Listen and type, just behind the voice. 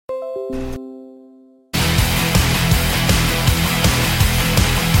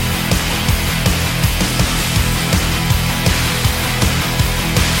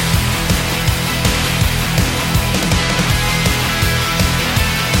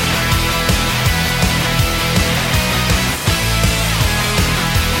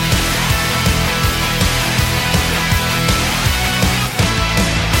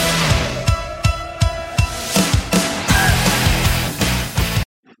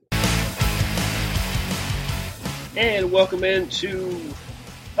And welcome into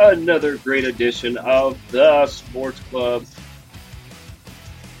another great edition of the Sports Club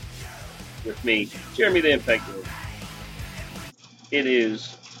with me, Jeremy the Impact Lord. It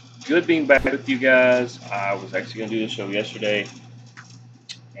is good being back with you guys. I was actually going to do the show yesterday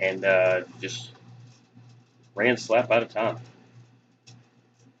and just ran slap out of time.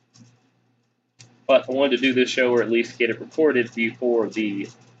 But I wanted to do this show, or at least get it recorded before the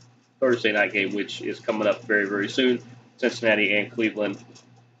Thursday night game, which is coming up very, very soon. Cincinnati and Cleveland.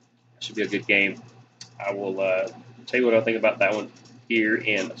 Should be a good game. I will tell you what I think about that one here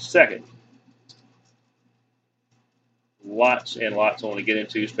in a second. Lots and lots I want to get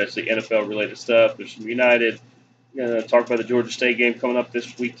into, especially NFL-related stuff. There's some United. I'm going to talk about the Georgia State game coming up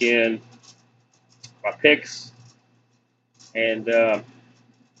this weekend. My picks. And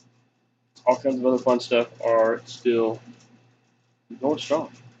all kinds of other fun stuff are still going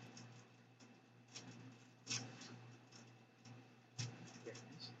strong.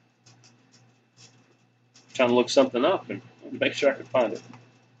 Trying to look something up and make sure I can find it.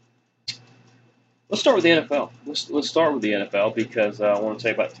 Let's start with the NFL. Let's start with the NFL because I want to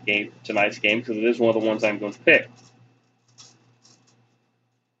tell you about tonight's game because it is one of the ones I'm going to pick.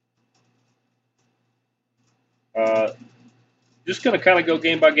 Just going to kind of go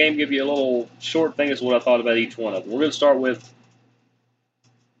game by game, give you a little short thing as what I thought about each one of them. We're going to start with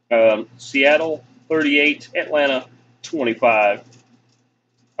Seattle 38, Atlanta 25.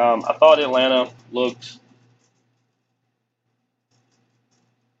 I thought Atlanta looked.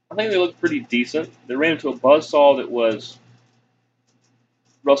 I think they looked pretty decent. They ran into a buzzsaw that was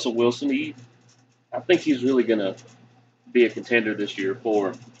Russell Wilson. I think he's really going to be a contender this year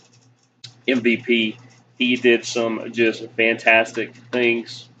for MVP. He did some just fantastic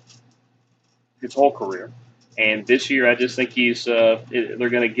things his whole career. And this year, I just think they're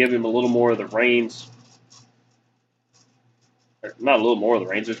going to give him a little more of the reins. Not a little more of the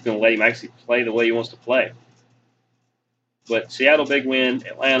reins. They're just going to let him actually play the way he wants to play. But Seattle, big win.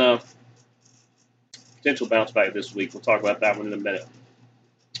 Atlanta, potential bounce back this week. We'll talk about that one in a minute.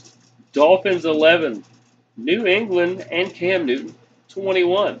 Dolphins, 11. New England and Cam Newton,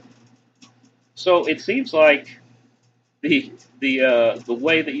 21. So it seems like the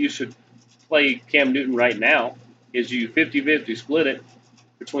way that you should play Cam Newton right now is you 50-50 split it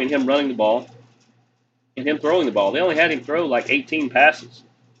between him running the ball and him throwing the ball. They only had him throw like 18 passes.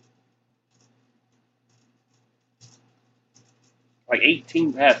 Like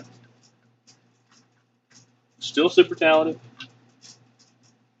 18 passes. Still super talented.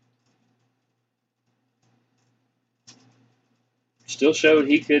 Still showed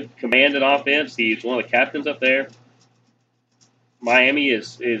he could command an offense. He's one of the captains up there. Miami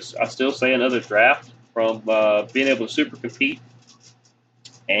is I still say another draft from being able to super compete.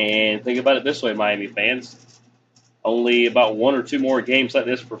 And think about it this way, Miami fans. Only about one or two more games like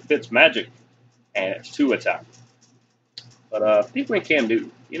this for Fitzmagic, and it's Tua time. But big win Cam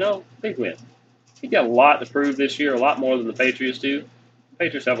Newton. Big win. He got a lot to prove this year, a lot more than the Patriots do. The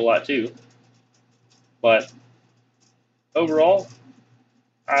Patriots have a lot too. But overall,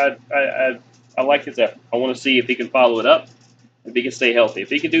 I like his effort. I want to see if he can follow it up, if he can stay healthy. If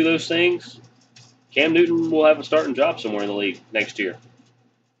he can do those things, Cam Newton will have a starting job somewhere in the league next year.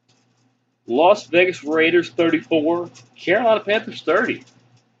 Las Vegas Raiders 34, Carolina Panthers 30.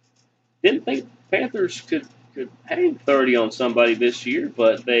 Didn't think Panthers could hang 30 on somebody this year,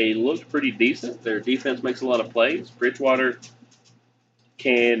 but they looked pretty decent. Their defense makes a lot of plays. Bridgewater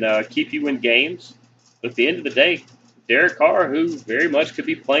can keep you in games. But at the end of the day, Derek Carr, who very much could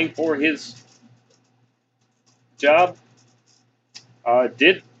be playing for his job,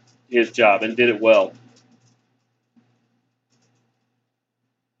 did his job and did it well.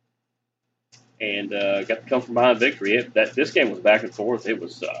 And got to come from behind victory. This game was back and forth. It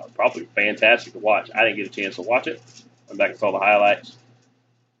was probably fantastic to watch. I didn't get a chance to watch it. Went back and saw the highlights.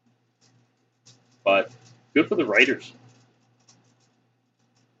 But good for the Raiders.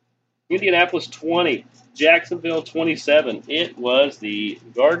 Indianapolis 20, Jacksonville 27. It was the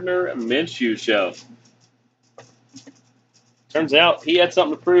Gardner Minshew show. Turns out he had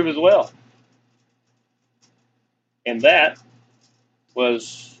something to prove as well. And that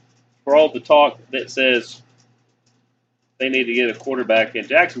was for all the talk that says they need to get a quarterback in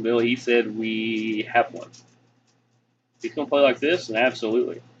Jacksonville, he said we have one. He's going to play like this, and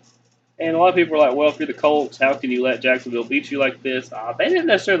absolutely. And a lot of people are like, well, if you're the Colts, how can you let Jacksonville beat you like this? They didn't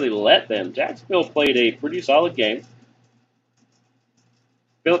necessarily let them. Jacksonville played a pretty solid game.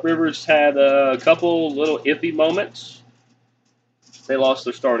 Phillip Rivers had a couple little iffy moments. They lost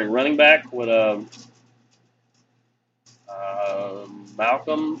their starting running back with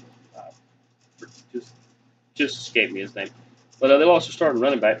Malcolm. Just escaped me his name. But they lost their starting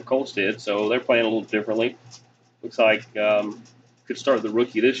running back. The Colts did, so they're playing a little differently. Looks like could start the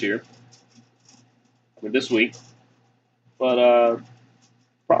rookie this year. This week. But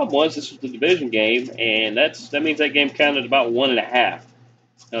problem was this was the division game, and that means that game counted about 1.5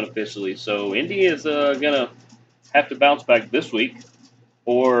 unofficially. So Indy is gonna have to bounce back this week,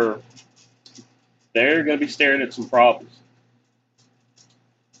 or they're gonna be staring at some problems.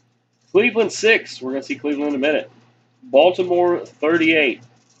 Cleveland 6. We're gonna see Cleveland in a minute. Baltimore 38.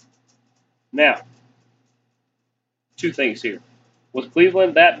 Now, two things here. Was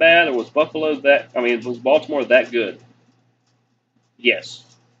Cleveland that bad, or was was Baltimore that good? Yes.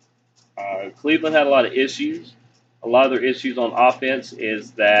 Cleveland had a lot of issues. A lot of their issues on offense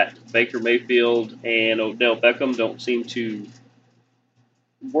is that Baker Mayfield and Odell Beckham don't seem to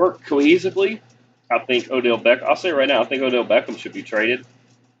work cohesively. I'll say right now, I think Odell Beckham should be traded.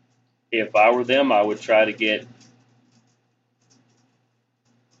 If I were them, I would try to get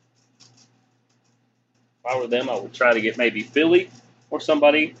maybe Philly or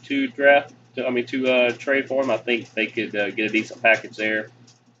somebody to trade for him. I think they could get a decent package there.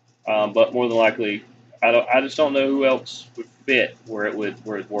 But more than likely, I just don't know who else would fit where it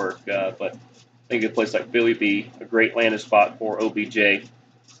would work. But I think a place like Philly would be a great landing spot for OBJ.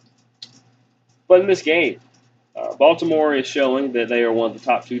 But in this game, Baltimore is showing that they are one of the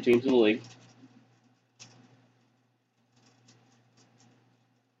top 2 teams in the league.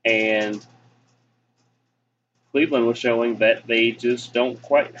 And Cleveland was showing that they just don't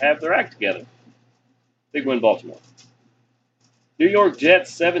quite have their act together. Big win, Baltimore. New York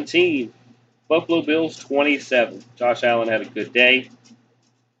Jets 17, Buffalo Bills 27. Josh Allen had a good day.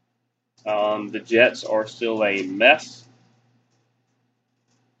 The Jets are still a mess.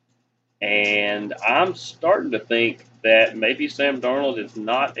 And I'm starting to think that maybe Sam Darnold is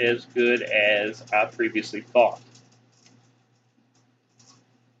not as good as I previously thought.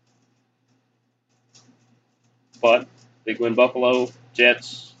 But big win, Buffalo.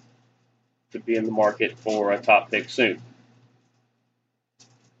 Jets could be in the market for a top pick soon.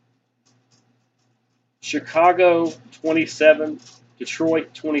 Chicago 27,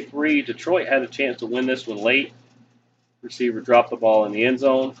 Detroit 23. Detroit had a chance to win this one late. Receiver dropped the ball in the end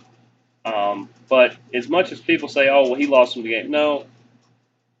zone. But as much as people say, oh, well, he lost some of the game. No,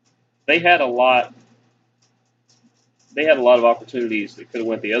 they had a lot of opportunities that could have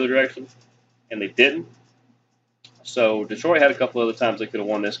went the other direction, and they didn't. So Detroit had a couple other times they could have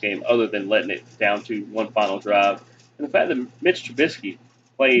won this game other than letting it down to one final drive. And the fact that Mitch Trubisky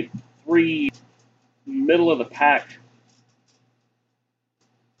played 3 middle-of-the-pack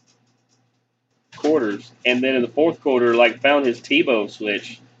quarters, and then in the fourth quarter, found his Tebow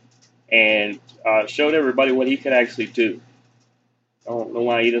switch and showed everybody what he could actually do. I don't know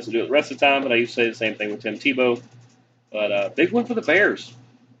why he doesn't do it the rest of the time, but I used to say the same thing with Tim Tebow. But big win for the Bears.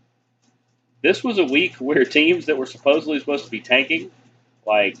 This was a week where teams that were supposedly supposed to be tanking,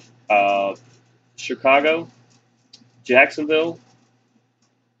 like Chicago, Jacksonville,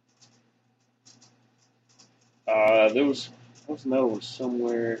 there was another one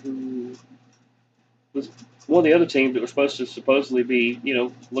somewhere who was one of the other teams that were supposed to supposedly be,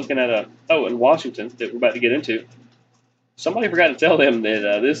 looking at in Washington that we're about to get into. Somebody forgot to tell them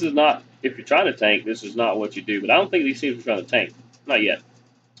that this is not, if you're trying to tank, this is not what you do. But I don't think these teams are trying to tank. Not yet.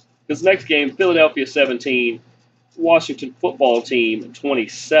 This next game, Philadelphia 17, Washington football team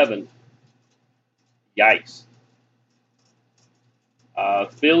 27. Yikes.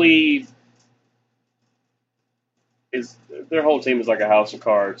 Philly their whole team is like a house of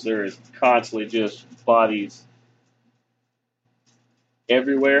cards. There is constantly just bodies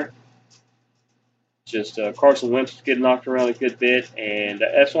everywhere. Just Carson Wentz was getting knocked around a good bit, and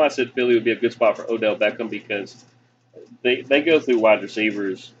that's why I said Philly would be a good spot for Odell Beckham, because they go through wide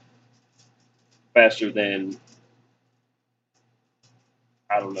receivers faster than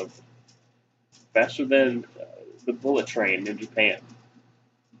the bullet train in Japan.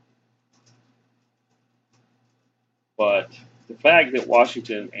 But the fact that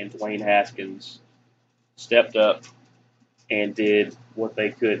Washington and Dwayne Haskins stepped up and did what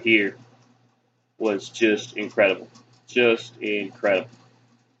they could here was just incredible. Just incredible.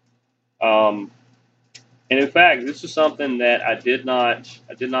 Um, and in fact, this is something that I did not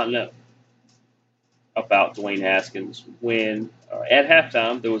know about Dwayne Haskins. When at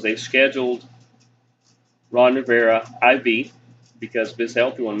halftime there was a scheduled Ron Rivera IV because of his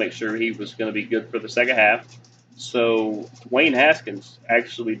health. He wanted to make sure he was going to be good for the second half. So Dwayne Haskins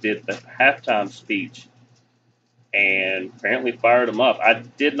actually did the halftime speech and apparently fired him up. I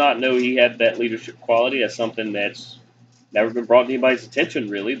did not know he had that leadership quality. That's something that's never been brought to anybody's attention,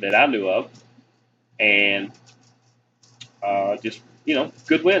 really, that I knew of. And just,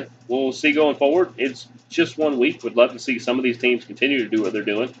 good win. We'll see going forward. It's just 1 week. Would love to see some of these teams continue to do what they're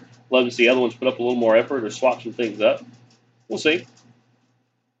doing. Love to see other ones put up a little more effort or swap some things up. We'll see.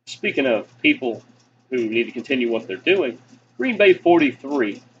 Speaking of people who need to continue what they're doing, Green Bay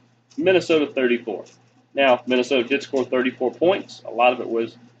 43, Minnesota 34. Now, Minnesota did score 34 points. A lot of it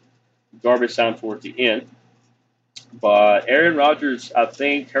was garbage time towards the end. But Aaron Rodgers, I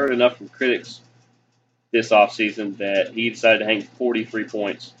think, heard enough from critics this offseason that he decided to hang 43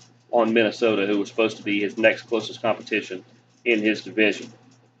 points on Minnesota, who was supposed to be his next closest competition in his division.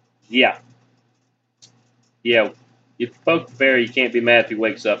 Yeah. If you poke the bear, you can't be mad if he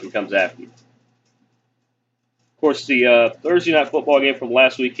wakes up and comes after you. Of course, the Thursday night football game from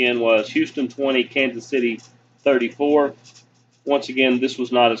last weekend was Houston 20, Kansas City 34. Once again, this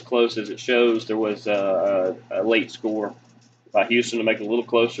was not as close as it shows. There was a late score by Houston to make it a little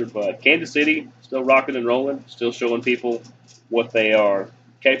closer, but Kansas City still rocking and rolling, still showing people what they are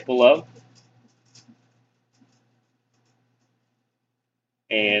capable of.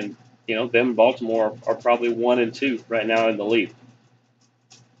 And, them and Baltimore are probably 1 and 2 right now in the league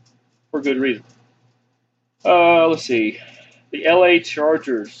for good reason. Let's see. The LA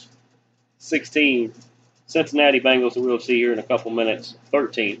Chargers, 16. Cincinnati Bengals, that we'll see here in a couple minutes,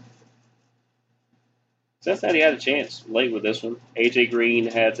 13. Cincinnati had a chance late with this one. A.J. Green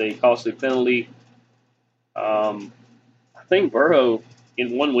has a costly penalty. I think Burrow,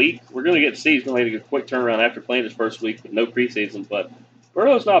 in 1 week, we're going to get to see he's going to make a quick turnaround after playing his first week with no preseason, but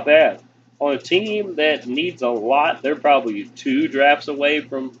Burrow's not bad. On a team that needs a lot, they're probably 2 drafts away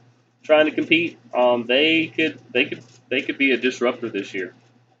from trying to compete. They could be a disruptor this year,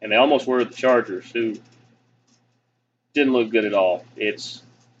 and they almost were the Chargers, who didn't look good at all.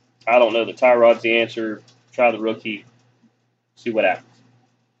 I don't know. The Tyrod's the answer. Try the rookie. See what happens.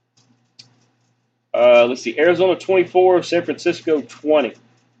 Let's see. Arizona 24, San Francisco 20.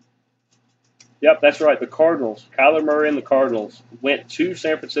 Yep, that's right. The Cardinals, Kyler Murray and the Cardinals went to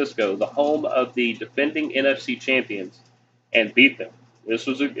San Francisco, the home of the defending NFC champions, and beat them. This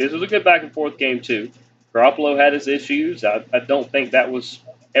was a good back and forth game too. Garoppolo had his issues. I don't think that was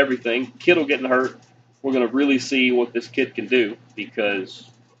everything. Kittle getting hurt. We're going to really see what this kid can do, because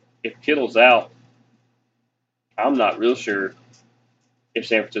if Kittle's out, I'm not real sure if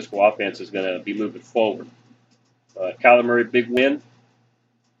San Francisco offense is going to be moving forward. Kyler Murray, big win.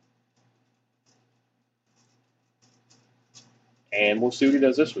 And we'll see what he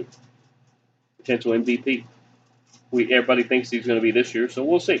does this week. Potential MVP. Everybody thinks he's going to be this year, so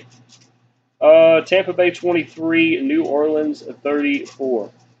we'll see. Tampa Bay 23, New Orleans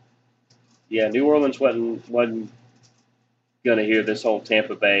 34. Yeah, New Orleans wasn't going to hear this whole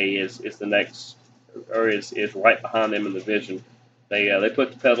Tampa Bay is the next, or is right behind them in the division. They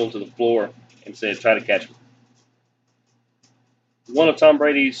put the pedal to the floor and said, try to catch him. One of Tom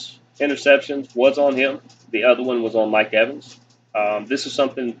Brady's interceptions was on him. The other one was on Mike Evans. This is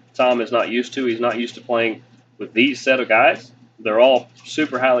something Tom is not used to. He's not used to playing with these set of guys. They're all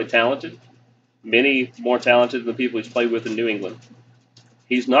super highly talented, many more talented than the people he's played with in New England.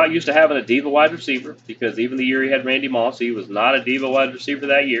 He's not used to having a diva wide receiver, because even the year he had Randy Moss, he was not a diva wide receiver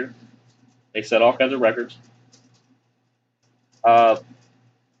that year. They set all kinds of records. And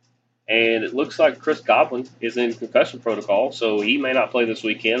it looks like Chris Godwin is in concussion protocol, so he may not play this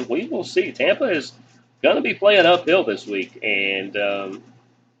weekend. We will see. Tampa is going to be playing uphill this week, and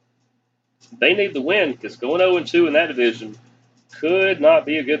they need the win, because going 0-2 in that division could not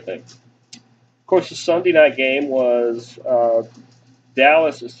be a good thing. Of course, the Sunday night game was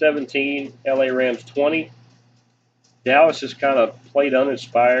Dallas 17, LA Rams 20. Dallas just kind of played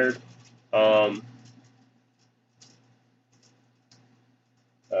uninspired.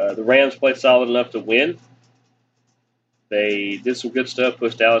 The Rams played solid enough to win. They did some good stuff,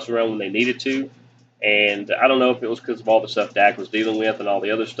 pushed Dallas around when they needed to. And I don't know if it was because of all the stuff Dak was dealing with and all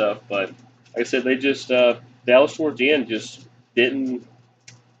the other stuff, but like I said, they just Dallas towards the end just didn't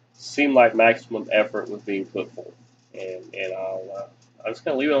seem like maximum effort was being put forth. And I'm just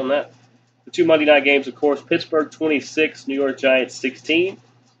going to leave it on that. The 2 Monday night games, of course, Pittsburgh 26, New York Giants 16.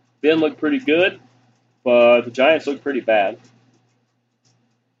 Ben looked pretty good, but the Giants looked pretty bad.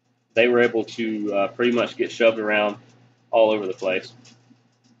 they were able to pretty much get shoved around all over the place.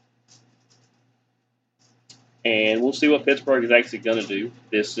 And we'll see what Pittsburgh is actually going to do.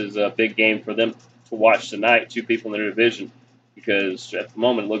 This is a big game for them to watch tonight, two people in their division, because at the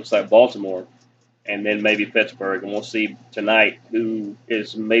moment it looks like Baltimore and then maybe Pittsburgh. And we'll see tonight who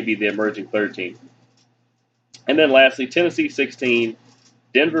is maybe the emerging third team. And then lastly, Tennessee 16,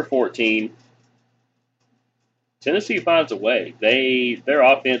 Denver 14. Tennessee finds a way. Their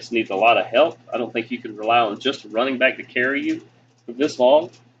offense needs a lot of help. I don't think you can rely on just a running back to carry you for this long,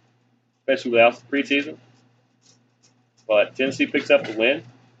 especially without the preseason. But Tennessee picks up the win,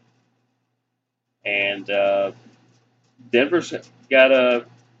 and Denver's got to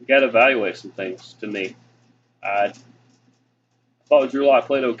evaluate some things. To me, I thought Drew Lock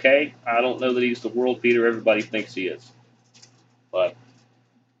played okay. I don't know that he's the world beater everybody thinks he is, but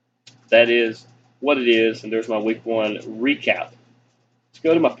that is what it is. And there's my Week 1 recap. Let's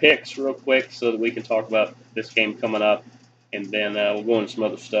go to my picks real quick so that we can talk about this game coming up, and then we'll go into some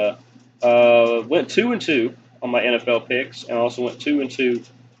other stuff. Went 2-2 on my NFL picks, and also went 2-2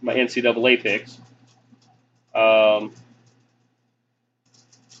 my NCAA picks. Of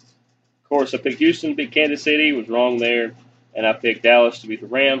course, I picked Houston to beat Kansas City, was wrong there, and I picked Dallas to beat the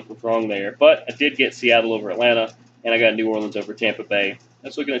Rams, was wrong there. But I did get Seattle over Atlanta, and I got New Orleans over Tampa Bay.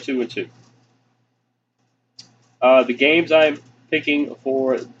 That's looking at 2-2. The games I'm picking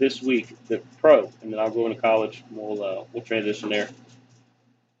for this week, the pro, and then I'll go into college. We'll transition there.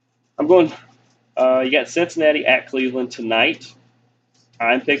 I'm going. You got Cincinnati at Cleveland tonight.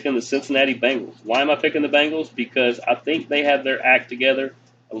 I'm picking the Cincinnati Bengals. Why am I picking the Bengals? Because I think they have their act together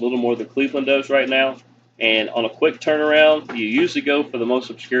a little more than Cleveland does right now. And on a quick turnaround, you usually go for the most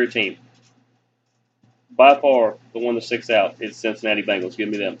obscure team. By far, the one that sticks out is Cincinnati Bengals. Give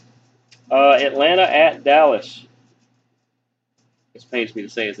me them. Atlanta at Dallas. It pains me to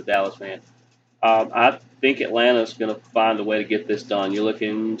say as a Dallas fan. I think Atlanta's going to find a way to get this done. You're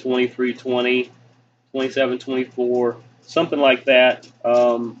looking 23-20, 27-24, something like that.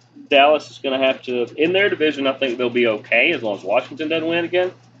 Dallas is going to have to, in their division, I think they'll be okay as long as Washington doesn't win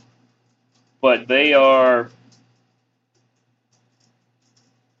again. But they are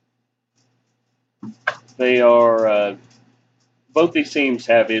both these teams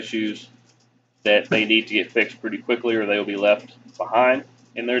have issues that they need to get fixed pretty quickly or they'll be left behind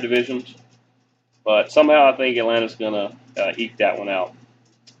in their divisions. But somehow I think Atlanta's going to eke that one out.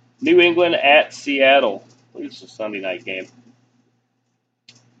 New England at Seattle. I believe it's a Sunday night game.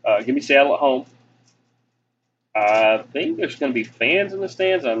 Give me Seattle at home. I think there's going to be fans in the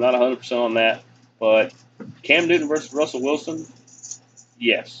stands. I'm not 100% on that. But Cam Newton versus Russell Wilson,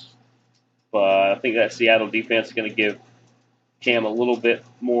 yes. But I think that Seattle defense is going to give Cam a little bit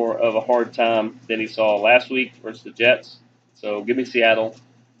more of a hard time than he saw last week versus the Jets. So give me Seattle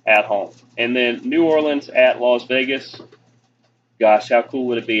at home. And then New Orleans at Las Vegas. Gosh, how cool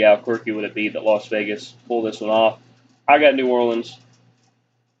would it be, how quirky would it be that Las Vegas pulled this one off? I got New Orleans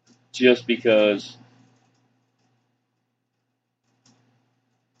just because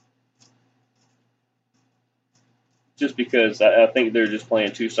I think they're just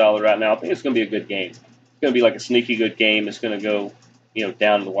playing too solid right now. I think it's going to be a good game. It's going to be like a sneaky good game. It's going to go,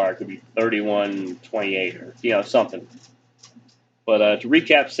 down to the wire. It could be 31-28 or, something. But to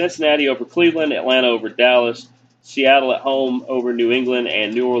recap, Cincinnati over Cleveland, Atlanta over Dallas, Seattle at home over New England,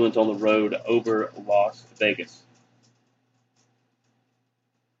 and New Orleans on the road over Las Vegas.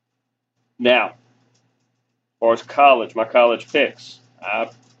 Now, as far as college, my college picks, I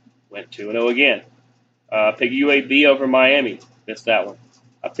went 2-0 again. I picked UAB over Miami. Missed that one.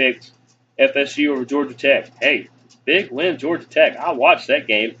 I picked FSU over Georgia Tech. Hey, big win, Georgia Tech. I watched that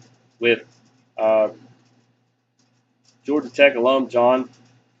game with Georgia Tech alum John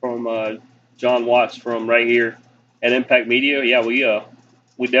Watts from right here at Impact Media. Yeah,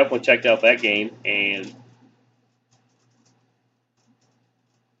 we definitely checked out that game, and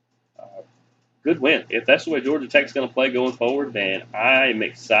good win. If that's the way Georgia Tech's going to play going forward, then I am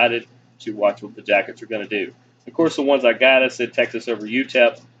excited to watch what the Jackets are going to do. Of course, the ones I got, I said Texas over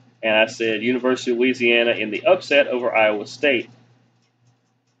UTEP, and I said University of Louisiana in the upset over Iowa State.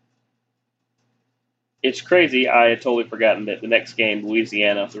 It's crazy. I had totally forgotten that the next game,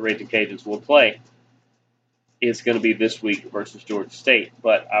 Louisiana, the Raging Cajuns will play, is going to be this week versus Georgia State.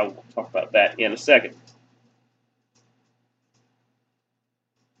 But I will talk about that in a second.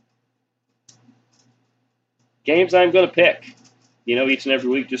 Games I'm going to pick. Each and every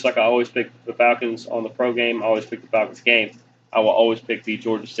week, just like I always pick the Falcons on the pro game, I always pick the Falcons game. I will always pick the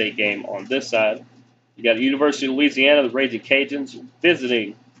Georgia State game on this side. You got the University of Louisiana, the Raging Cajuns,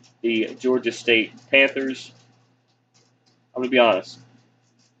 visiting the Georgia State Panthers. I'm going to be honest.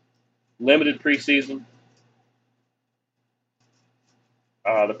 limited preseason.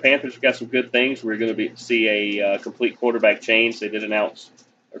 The Panthers have got some good things. We're going to see a complete quarterback change. They did announce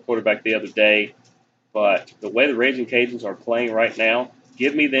their quarterback the other day. But the way the Raging Cajuns are playing right now,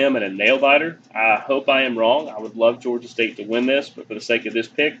 give me them in a nail-biter. I hope I am wrong. I would love Georgia State to win this, but for the sake of this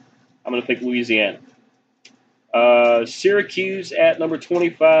pick, I'm going to pick Louisiana. Syracuse at number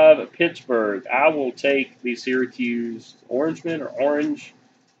 25, Pittsburgh. I will take the Syracuse Orangemen or Orange.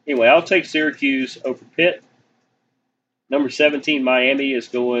 Anyway, I'll take Syracuse over Pitt. Number 17, Miami is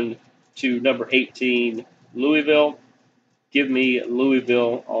going to number 18, Louisville. Give me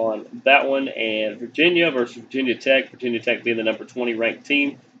Louisville on that one. And Virginia versus Virginia Tech. Virginia Tech being the number 20 ranked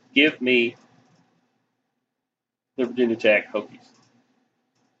team. Give me the Virginia Tech Hokies.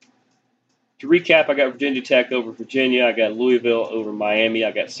 To recap, I got Virginia Tech over Virginia. I got Louisville over Miami.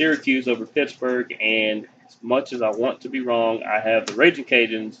 I got Syracuse over Pittsburgh. And as much as I want to be wrong, I have the Raging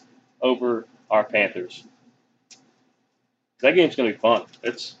Cajuns over our Panthers. That game's going to be fun.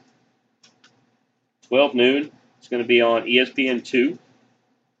 It's 12 noon. It's going to be on ESPN2.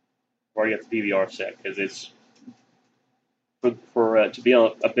 Or you have the DVR set because it's to be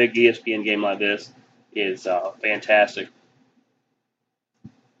on a big ESPN game like this is fantastic.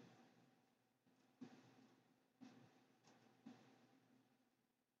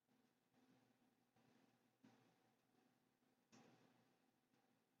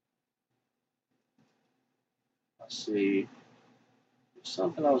 Let's see. There's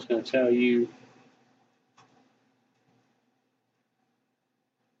something I was going to tell you.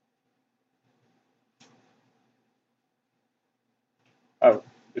 Oh,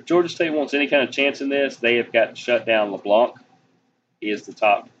 if Georgia State wants any kind of chance in this, they have got to shut down LeBlanc. He is the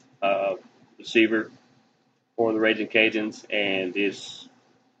top receiver for the Raging Cajuns, and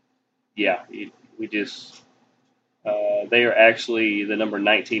they are actually the number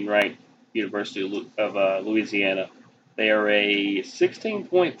 19 ranked University of Louisiana. They are a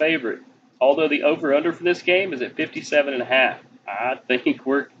 16-point favorite, although the over-under for this game is at 57.5. I think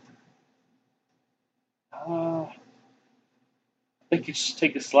I think you just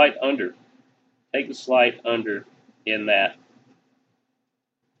take a slight under. Take a slight under in that.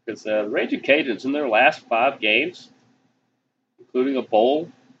 Because the Raging Cajuns, in their last 5 games, including a bowl,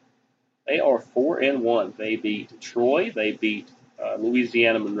 they are 4-1. They beat Troy. They beat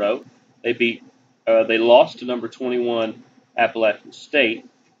Louisiana Monroe. They lost to number 21 Appalachian State.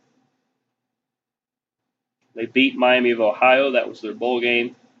 They beat Miami of Ohio. That was their bowl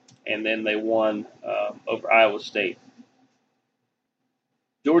game. And then they won over Iowa State.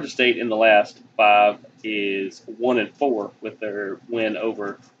 Georgia State in the last 5 is 1-4 with their win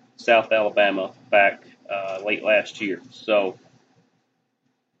over South Alabama back late last year. So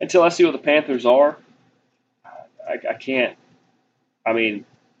until I see what the Panthers are, I can't. I mean,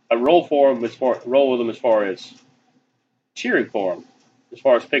 I roll with them as far as cheering for them. As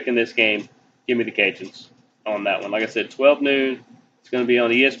far as picking this game, give me the Cajuns on that one. Like I said, 12 noon. It's going to be on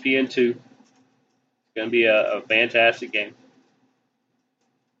ESPN2. It's going to be a fantastic game.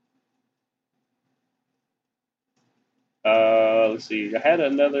 Let's see. I had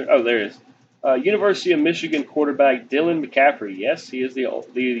another. Oh, there it is. University of Michigan quarterback Dylan McCaffrey. Yes, he is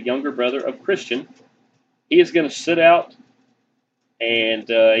the younger brother of Christian. He is going to sit out, and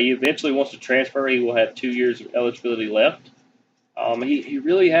he eventually wants to transfer. He will have 2 years of eligibility left. He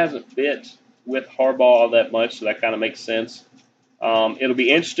really hasn't fit with Harbaugh all that much, so that kind of makes sense. It'll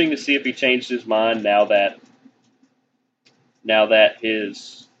be interesting to see if he changed his mind now that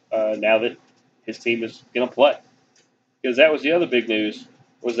his team is going to play. Because that was the other big news,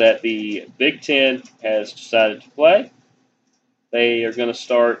 was that the Big Ten has decided to play. They are going to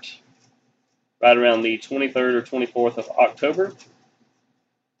start right around the 23rd or 24th of October.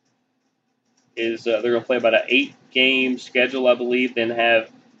 They're going to play about an 8-game schedule, I believe, then have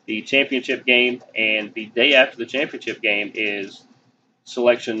the championship game, and the day after the championship game is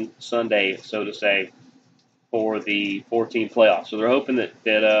Selection Sunday, so to say, for the 14 playoffs. So they're hoping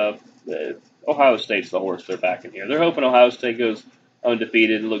that Ohio State's the horse they're backing here. They're hoping Ohio State goes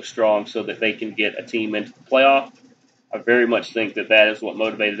undefeated and looks strong so that they can get a team into the playoff. I very much think that is what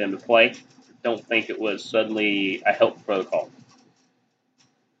motivated them to play. I don't think it was suddenly a help protocol.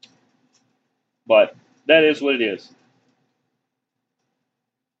 But that is what it is.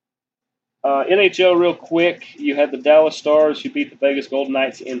 NHL real quick. You had the Dallas Stars who beat the Vegas Golden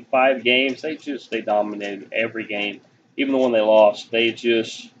Knights in 5 games. They dominated every game. Even the one they lost, they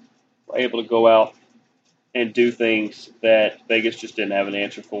just were able to go out and do things that Vegas just didn't have an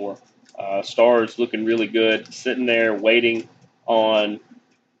answer for. Stars looking really good, sitting there waiting on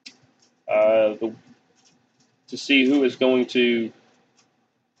to see who is going to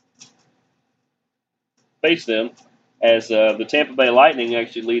face them, as the Tampa Bay Lightning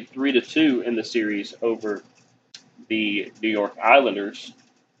actually lead 3-2 in the series over the New York Islanders.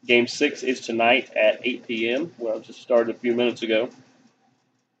 Game 6 is tonight at 8 p.m. Well, just started a few minutes ago.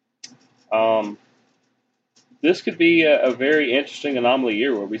 Um, this could be a very interesting anomaly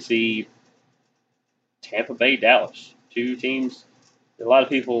year where we see Tampa Bay, Dallas, two teams that a lot of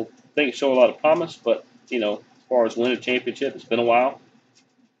people think show a lot of promise, but as far as winning a championship, it's been a while.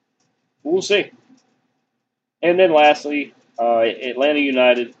 We'll see. And then lastly, Atlanta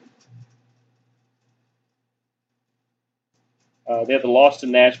United. They had the loss to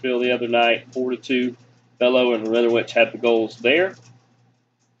Nashville the other night, 4-2. Bello and Renowich had the goals there.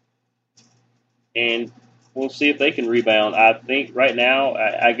 And we'll see if they can rebound. I think right now,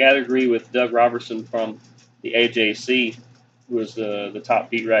 I got to agree with Doug Robertson from the AJC, who is the top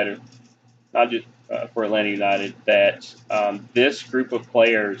beat writer, not just for Atlanta United, that this group of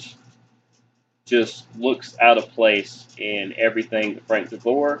players just looks out of place in everything that Frank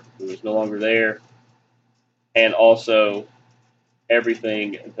DeVore, who is no longer there, and also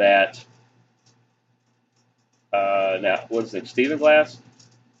everything that now what is it, Stephen Glass,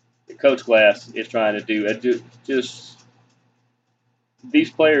 Coach Glass is trying to do. Just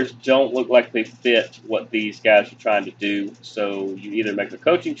these players don't look like they fit what these guys are trying to do. So you either make a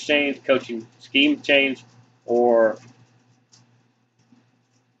coaching scheme change, or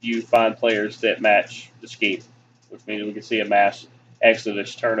you find players that match the scheme, which means we can see a mass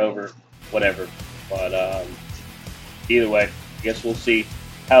exodus, turnover, whatever. But either way, I guess we'll see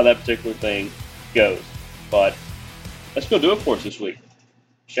how that particular thing goes. But that's going to do it for us this week.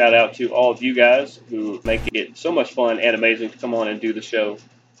 Shout out to all of you guys who make it so much fun and amazing to come on and do the show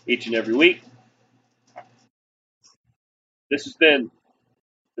each and every week. This has been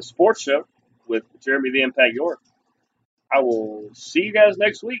the Sports Show with Jeremy the Impact York. I will see you guys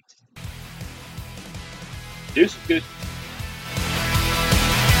next week. Deuces.